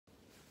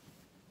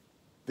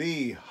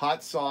The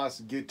Hot Sauce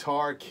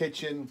Guitar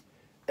Kitchen,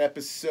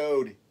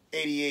 episode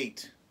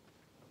 88.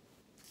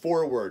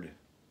 Forward.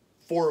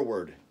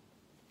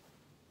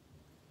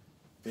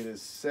 It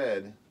is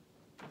said,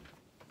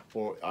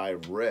 or I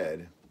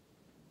read,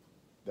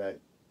 that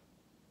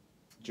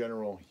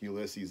General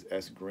Ulysses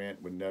S. Grant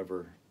would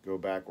never go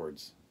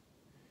backwards.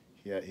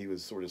 He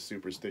was sort of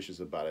superstitious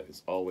about it.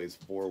 It's always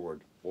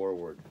forward,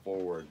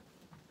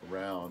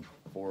 around,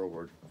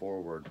 forward,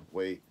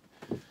 wait.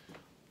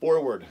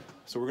 Forward.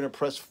 So we're going to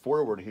press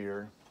forward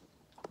here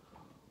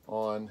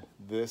on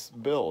this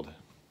build.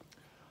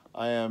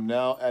 I am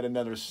now at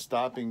another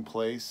stopping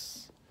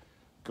place,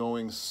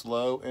 going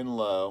slow and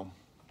low.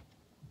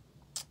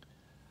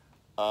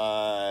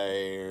 I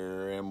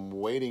am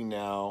waiting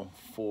now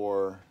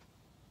for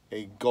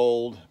a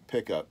gold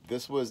pickup.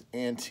 This was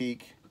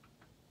antique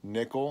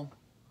nickel.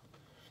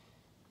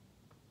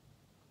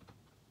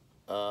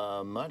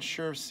 I'm not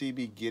sure if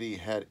CB Giddy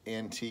had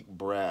antique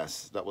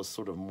brass. That was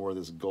sort of more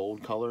this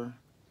gold color,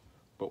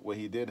 but what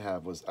he did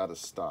have was out of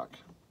stock.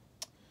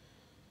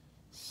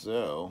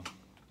 So,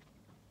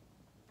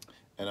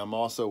 and I'm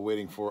also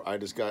waiting for, I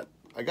got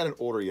an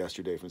order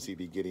yesterday from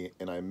CB Giddy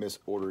and I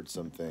misordered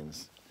some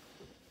things.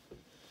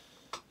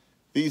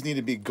 These need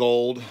to be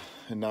gold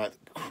and not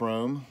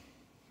chrome.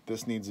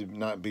 This needs to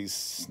not be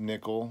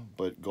nickel,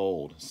 but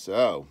gold.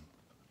 So,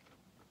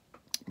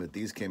 but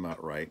these came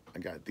out right. I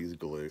got these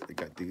glued. I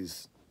got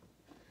these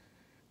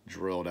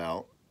drilled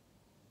out.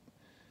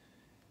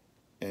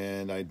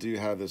 And I do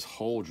have this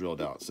hole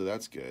drilled out, so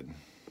that's good.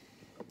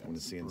 I'm going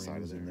to see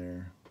inside of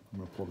there. I'm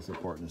going to pull this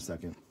apart in a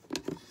second.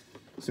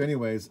 So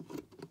anyways,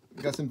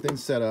 got some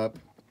things set up.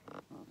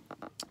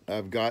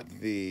 I've got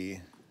the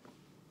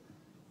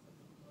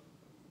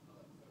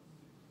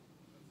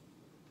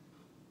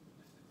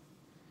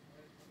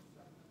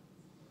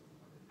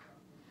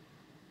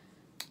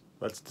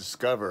let's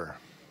discover,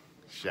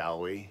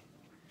 shall we?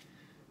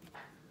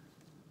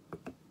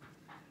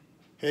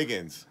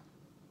 Higgins.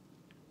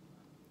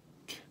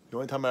 The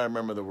only time I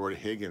remember the word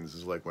Higgins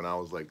is like when I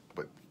was like,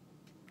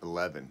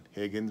 11.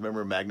 Higgins,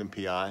 remember Magnum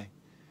PI?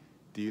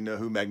 Do you know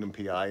who Magnum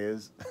PI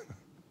is?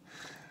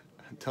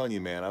 I'm telling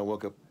you, man, I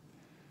woke up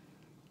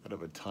out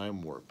of a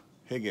time warp.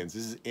 Higgins,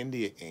 this is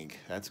India ink.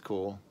 That's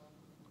cool.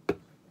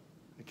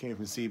 It came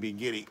from CB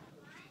Giddy.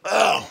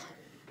 Oh!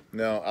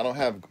 No, I don't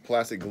have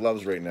plastic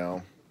gloves right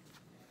now,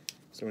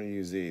 so I'm going to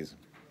use these.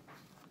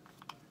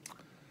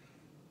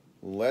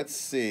 Let's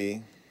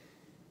see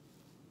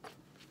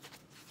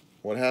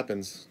what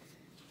happens.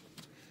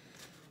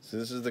 So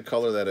this is the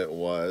color that it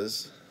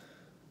was.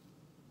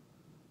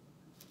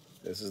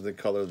 This is the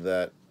color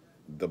that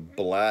the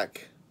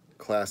black,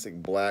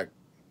 classic black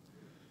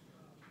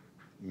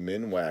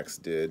Minwax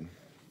did.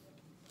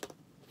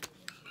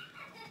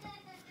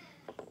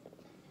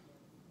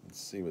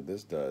 Let's see what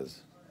this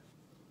does.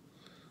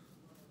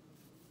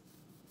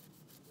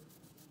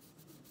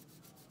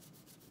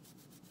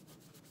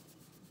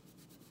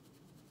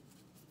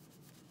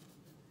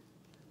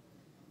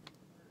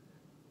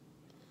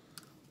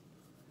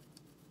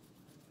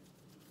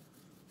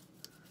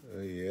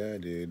 Oh yeah,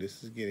 dude,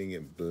 this is getting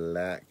it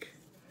black.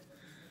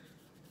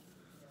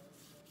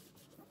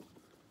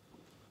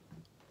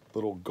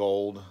 Little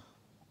gold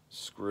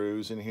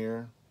screws in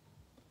here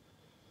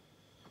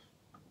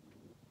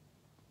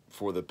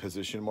for the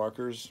position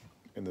markers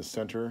in the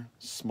center.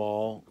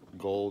 Small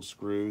gold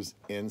screws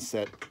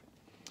inset.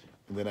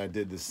 And then I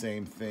did the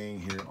same thing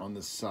here on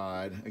the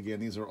side. Again,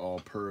 these are all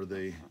per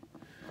the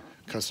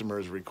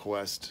customer's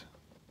request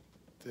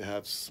to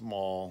have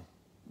small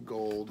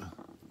gold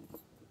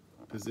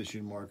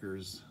position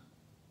markers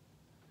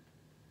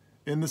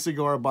in the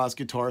cigar box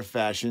guitar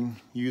fashion,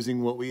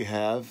 using what we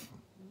have,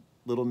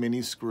 little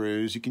mini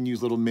screws. You can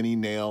use little mini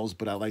nails,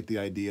 but I like the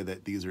idea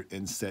that these are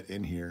inset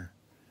in here.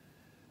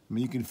 I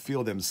mean, you can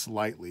feel them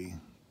slightly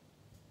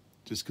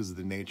just because of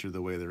the nature of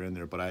the way they're in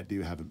there, but I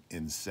do have them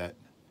inset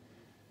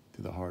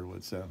to the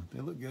hardwood, so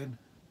they look good.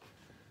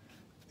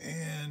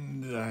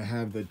 And I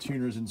have the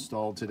tuners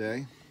installed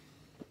today.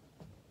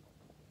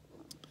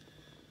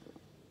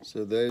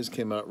 So those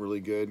came out really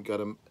good. Got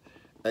them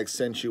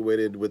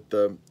accentuated with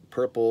the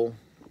purple,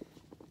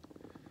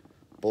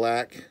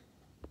 black,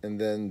 and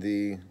then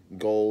the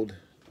gold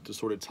to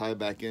sort of tie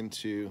back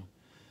into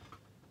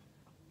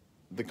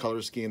the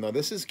color scheme. Now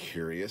this is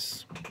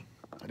curious.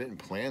 I didn't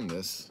plan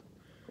this,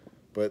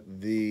 but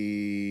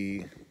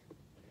the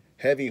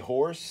Heavy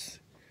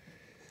Horse,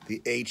 the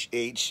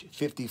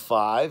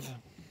HH55,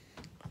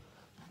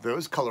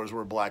 those colors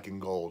were black and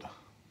gold.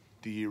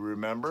 Do you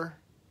remember?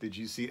 Did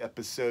you see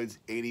episodes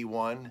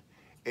 81,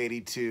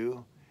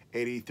 82,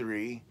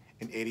 83,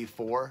 and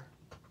 84?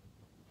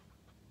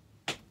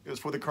 It was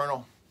for the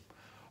Colonel,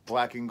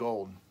 black and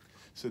gold.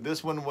 So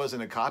this one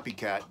wasn't a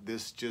copycat.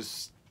 This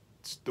just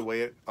the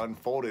way it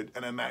unfolded,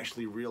 and I'm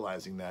actually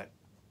realizing that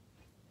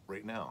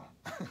right now.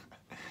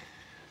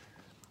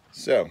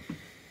 So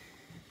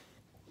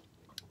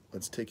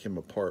let's take him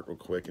apart real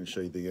quick and show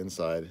you the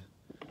inside,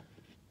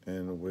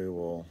 and we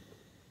will.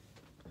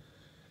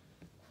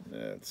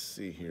 Let's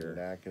see here.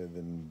 Blacker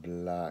than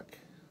black.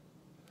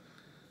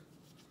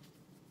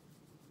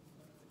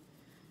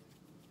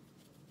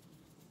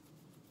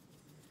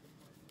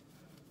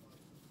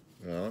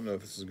 I don't know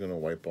if this is going to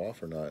wipe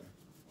off or not.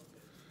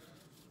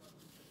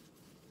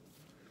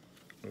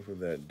 Hopefully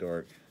that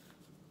dark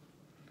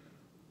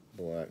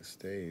black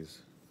stays.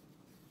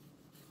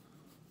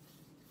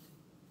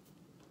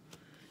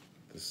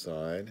 The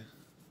side.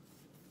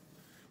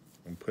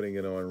 I'm putting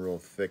it on real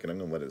thick, and I'm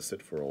going to let it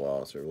sit for a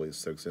while so it really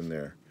soaks in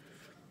there.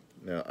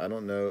 Now, I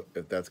don't know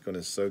if that's going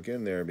to soak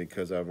in there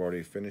because I've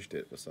already finished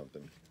it with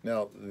something.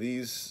 Now,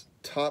 these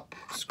top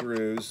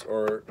screws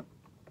are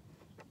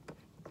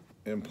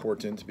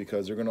important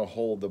because they're going to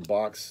hold the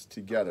box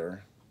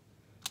together.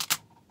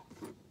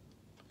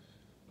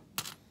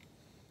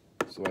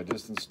 So I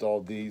just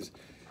installed these.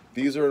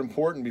 These are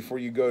important before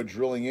you go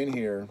drilling in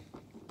here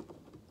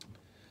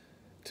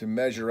to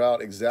measure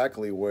out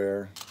exactly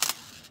where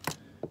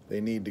they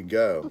need to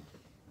go.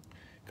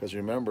 Because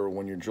remember,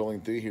 when you're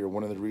drilling through here,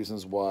 one of the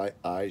reasons why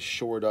I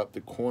shored up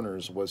the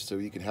corners was so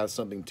you could have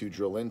something to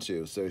drill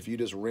into. So if you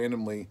just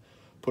randomly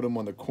put them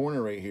on the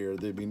corner right here,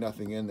 there'd be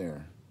nothing in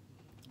there.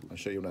 I'll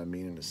show you what I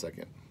mean in a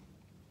second.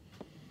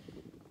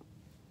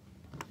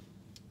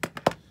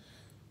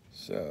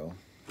 So,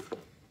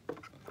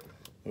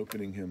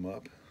 opening him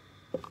up,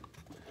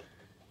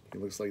 he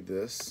looks like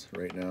this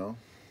right now.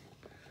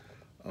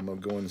 I'm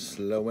going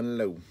slow and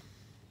low.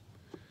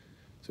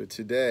 So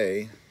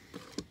today,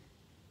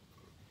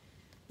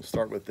 we'll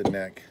start with the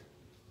neck.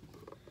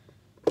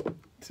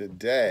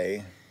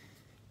 Today,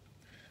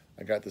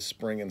 I got the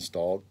spring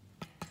installed.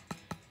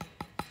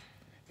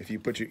 If you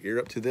put your ear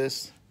up to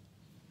this,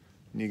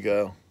 and you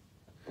go,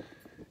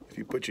 if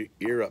you put your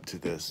ear up to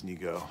this and you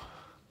go,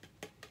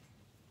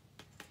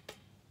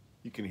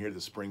 you can hear the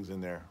springs in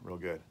there real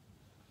good.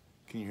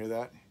 Can you hear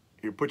that?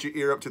 You put your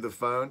ear up to the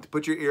phone.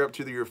 Put your ear up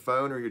to your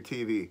phone or your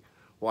TV.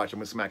 Watch, I'm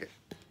gonna smack it.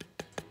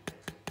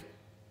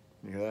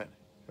 You hear that?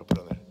 I'll put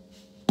it on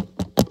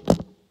there.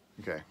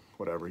 Okay,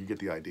 whatever, you get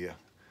the idea.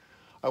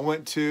 I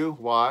went to,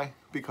 why?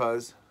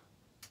 Because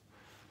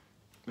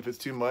if it's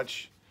too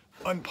much,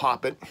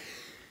 unpop it.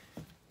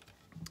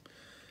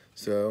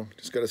 So,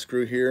 just got a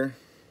screw here.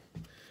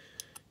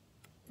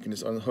 You can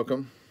just unhook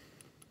them.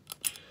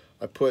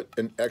 I put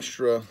an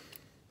extra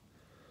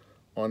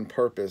on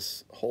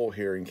purpose hole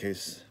here in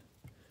case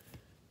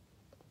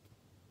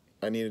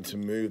I needed to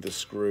move the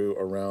screw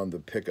around the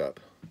pickup,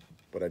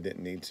 but I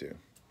didn't need to.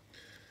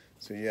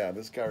 So yeah,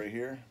 this guy right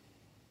here,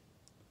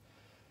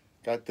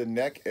 got the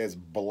neck as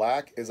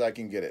black as I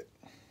can get it.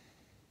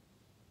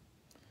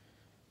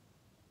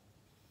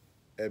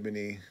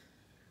 Ebony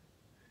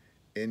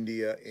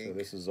India ink. So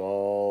this is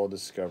all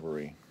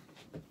Discovery.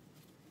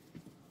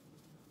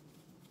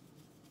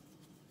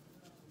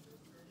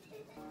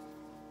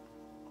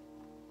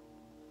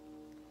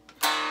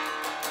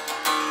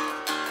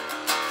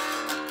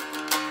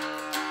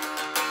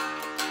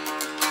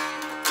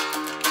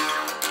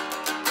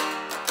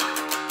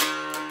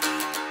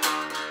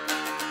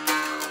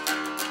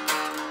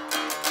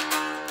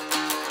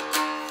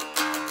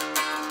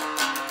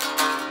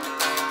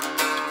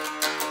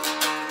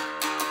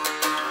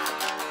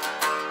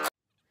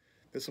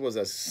 This was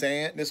a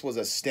sand, this was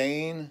a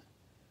stain,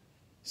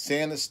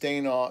 sand the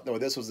stain off, no,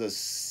 this was a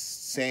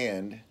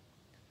sand,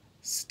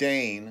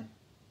 stain,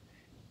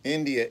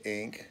 India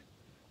ink.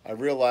 I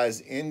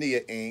realized India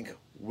ink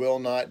will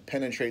not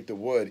penetrate the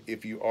wood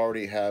if you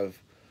already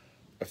have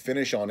a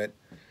finish on it.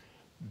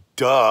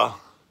 Duh.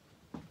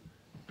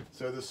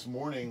 So this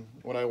morning,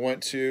 when I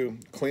went to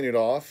clean it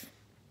off,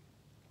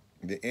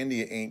 the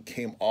India ink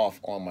came off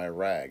on my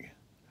rag.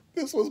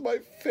 This was my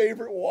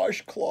favorite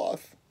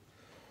washcloth.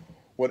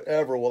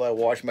 Whatever will I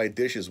wash my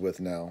dishes with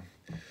now?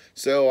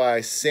 So I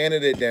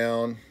sanded it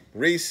down,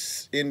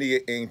 India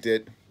inked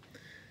it,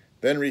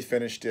 then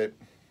refinished it.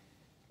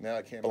 Now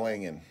I can't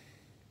blanging.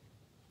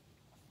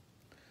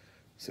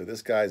 So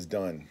this guy's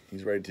done.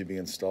 He's ready to be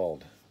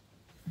installed.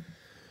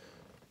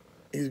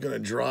 He's gonna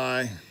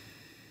dry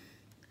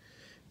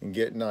and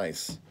get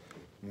nice.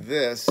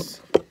 This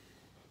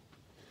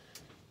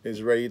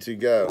is ready to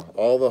go.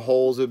 All the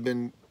holes have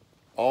been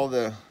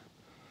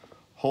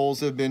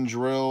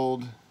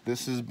drilled.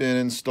 This has been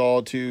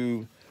installed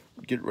to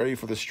get ready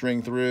for the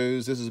string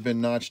throughs. This has been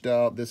notched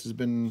out. This has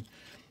been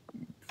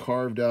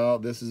carved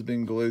out. This has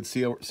been glued.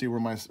 See where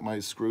my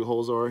screw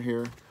holes are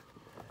here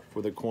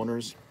for the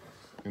corners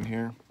in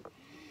here.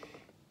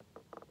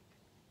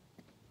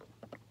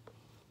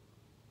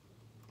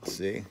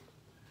 See?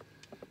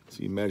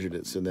 So you measured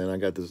it. So then I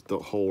got the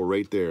hole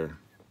right there.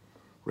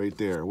 Right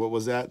there. What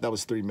was that? That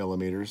was 3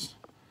 millimeters.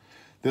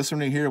 This one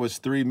right here was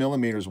 3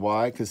 millimeters.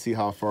 Why? Because see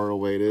how far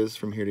away it is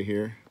from here to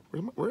here?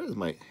 Where is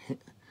my...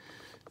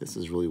 This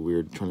is really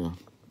weird, trying to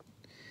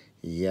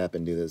yap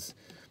and do this.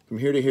 From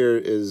here to here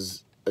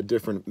is a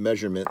different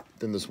measurement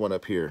than this one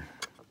up here.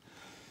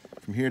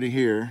 From here to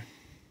here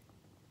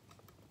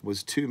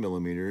was 2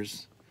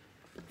 millimeters.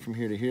 From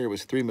here to here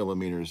was 3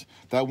 millimeters.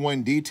 That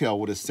one detail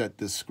would have set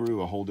this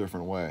screw a whole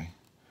different way.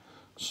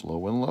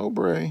 Slow and low,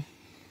 Bray.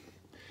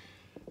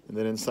 And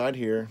then inside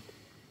here,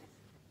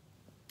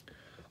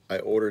 I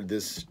ordered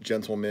this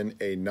gentleman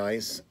a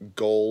nice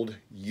gold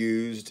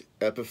used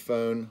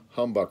Epiphone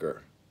humbucker.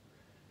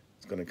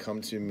 It's going to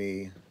come to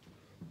me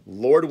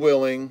Lord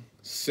willing,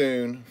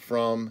 soon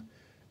from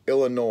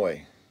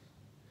Illinois.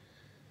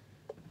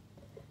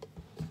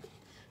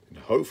 And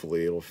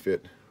hopefully it'll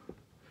fit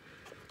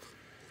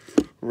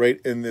right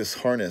in this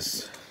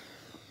harness.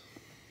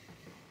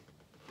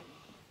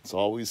 It's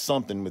always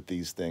something with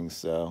these things,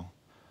 so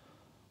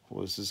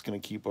we're just going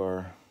to keep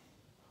our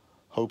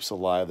hopes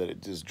alive that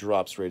it just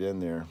drops right in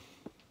there.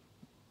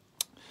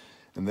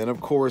 And then, of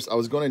course, I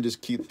was going to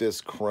just keep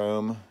this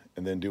chrome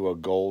and then do a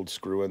gold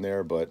screw in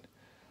there, but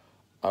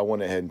I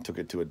went ahead and took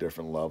it to a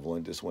different level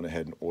and just went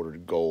ahead and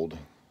ordered gold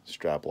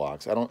strap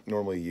locks. I don't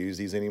normally use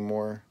these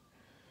anymore.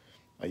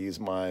 I use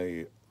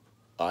my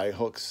eye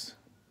hooks,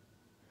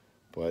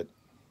 but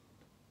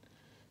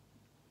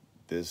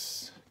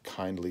this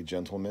kindly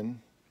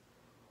gentleman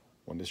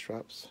wanted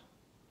straps.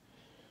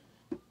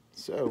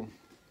 So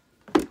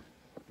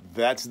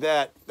that's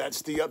that.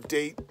 That's the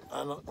update.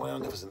 I don't know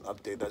if it's an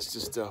update. That's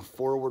just a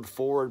forward,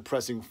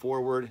 pressing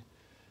forward,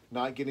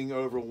 not getting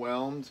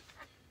overwhelmed.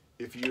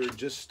 If you're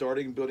just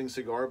starting building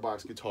cigar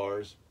box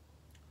guitars,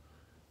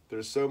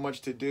 there's so much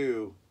to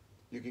do,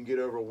 you can get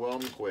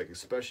overwhelmed quick,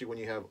 especially when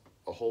you have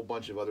a whole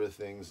bunch of other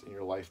things in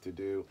your life to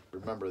do.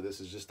 Remember,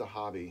 this is just a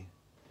hobby,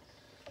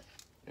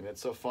 and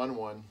it's a fun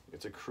one.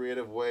 It's a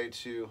creative way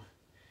to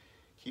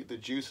keep the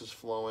juices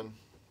flowing.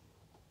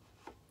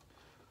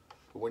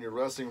 But when you're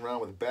wrestling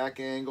around with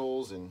back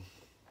angles and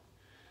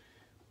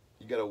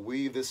you got to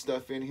weave this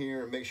stuff in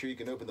here and make sure you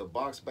can open the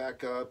box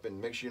back up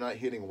and make sure you're not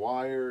hitting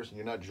wires and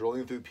you're not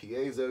drilling through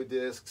piezo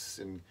discs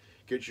and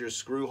get your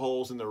screw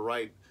holes in the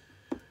right,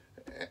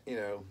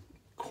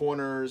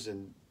 corners.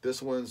 And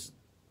this one's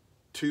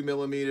 2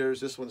 millimeters,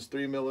 this one's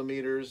 3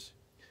 millimeters.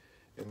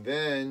 And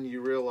then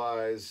you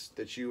realize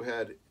that you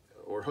had,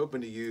 or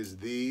hoping to use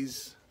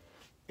these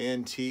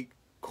antique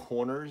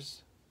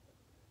corners,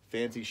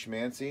 fancy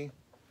schmancy.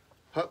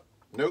 Hup,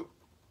 nope.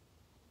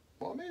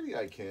 Well, maybe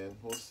I can,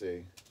 we'll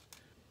see.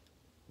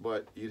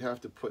 But you'd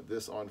have to put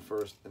this on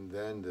first and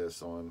then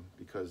this on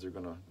because they're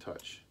gonna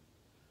touch.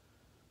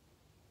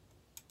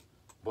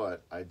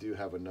 But I do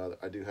have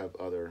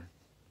other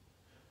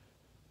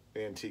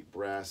antique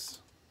brass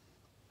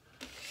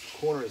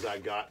corners I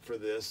got for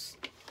this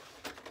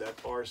that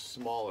are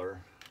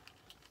smaller.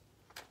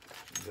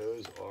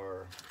 Those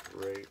are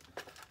right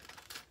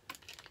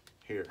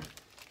here.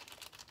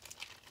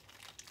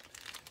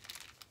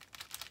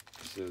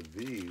 So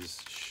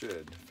these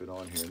should fit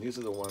on here. And these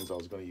are the ones I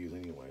was going to use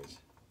anyways.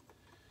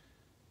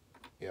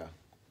 Yeah,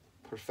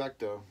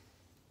 perfecto.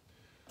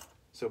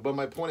 So, but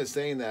my point of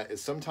saying that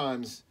is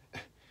sometimes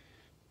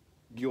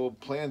you'll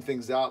plan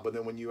things out, but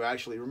then when you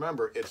actually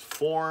remember, it's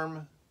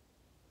form,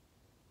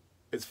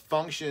 it's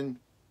function,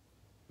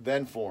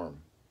 then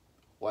form.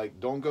 Like,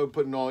 don't go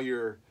putting all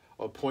your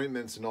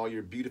appointments and all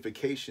your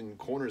beautification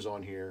corners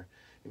on here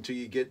until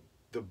you get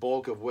the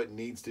bulk of what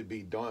needs to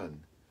be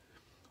done.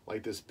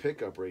 Like this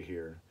pickup right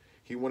here.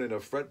 He wanted a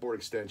fretboard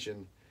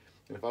extension,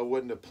 and if I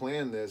wouldn't have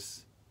planned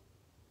this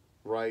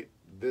right,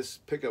 this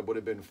pickup would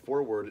have been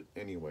forward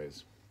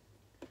anyways.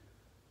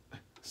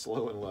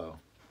 Slow and low.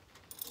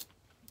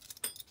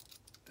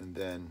 And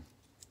then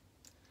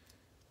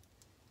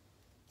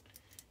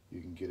you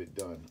can get it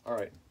done. All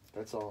right,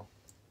 that's all.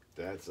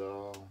 That's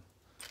all.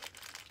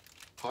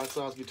 Hot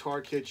Sauce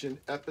Guitar Kitchen,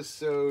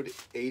 episode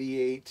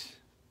 88.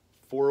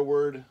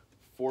 Forward.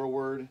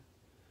 I'm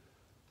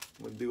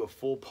going to do a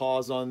full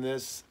pause on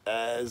this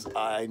as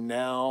I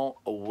now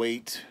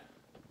await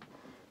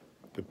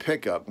the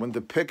pickup. When the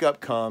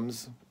pickup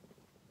comes,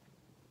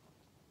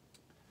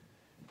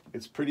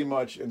 it's pretty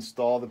much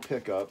install the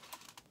pickup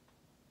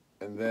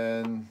and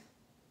then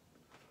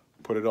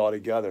put it all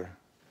together.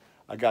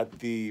 I got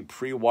the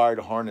pre-wired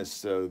harness,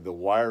 so the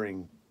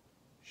wiring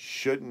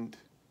shouldn't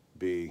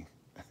be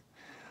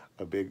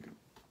a big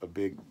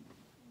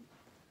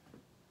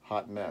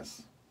hot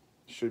mess.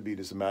 Should be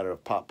just a matter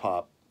of pop,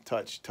 pop,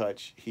 touch,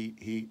 touch, heat,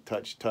 heat,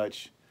 touch,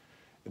 touch,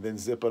 and then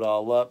zip it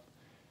all up.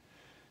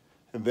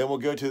 And then we'll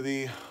go to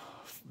the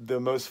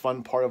most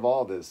fun part of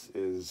all this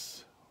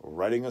is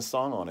writing a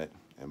song on it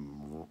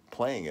and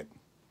playing it.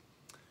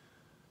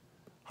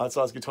 Hot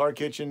Sauce Guitar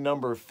Kitchen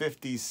number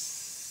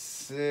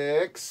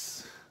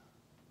 56,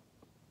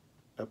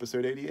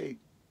 episode 88.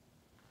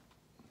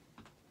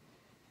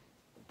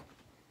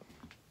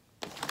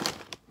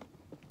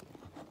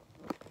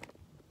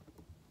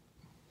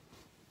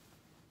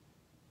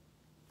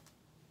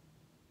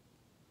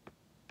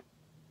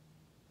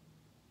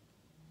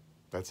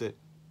 That's it.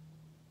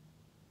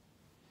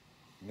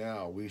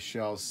 Now we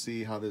shall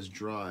see how this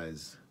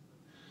dries.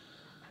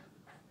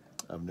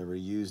 I've never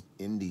used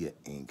India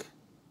ink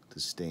to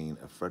stain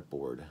a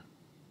fretboard.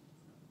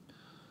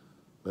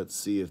 Let's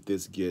see if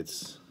this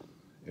gets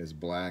as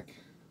black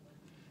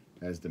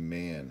as the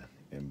Man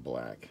in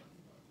Black.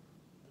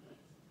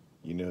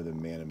 You know who the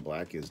Man in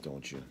Black is,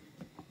 don't you?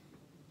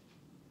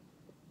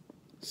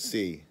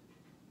 C-A-S-H.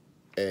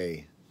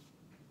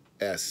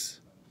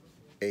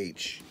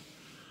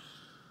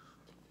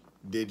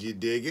 Did you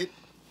dig it?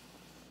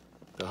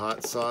 The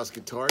Hot Sauce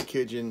Guitar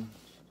Kitchen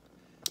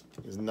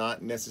is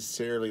not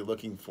necessarily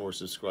looking for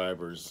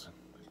subscribers.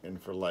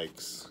 and for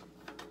likes.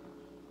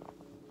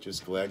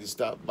 Just glad you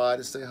stopped by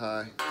to say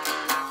hi.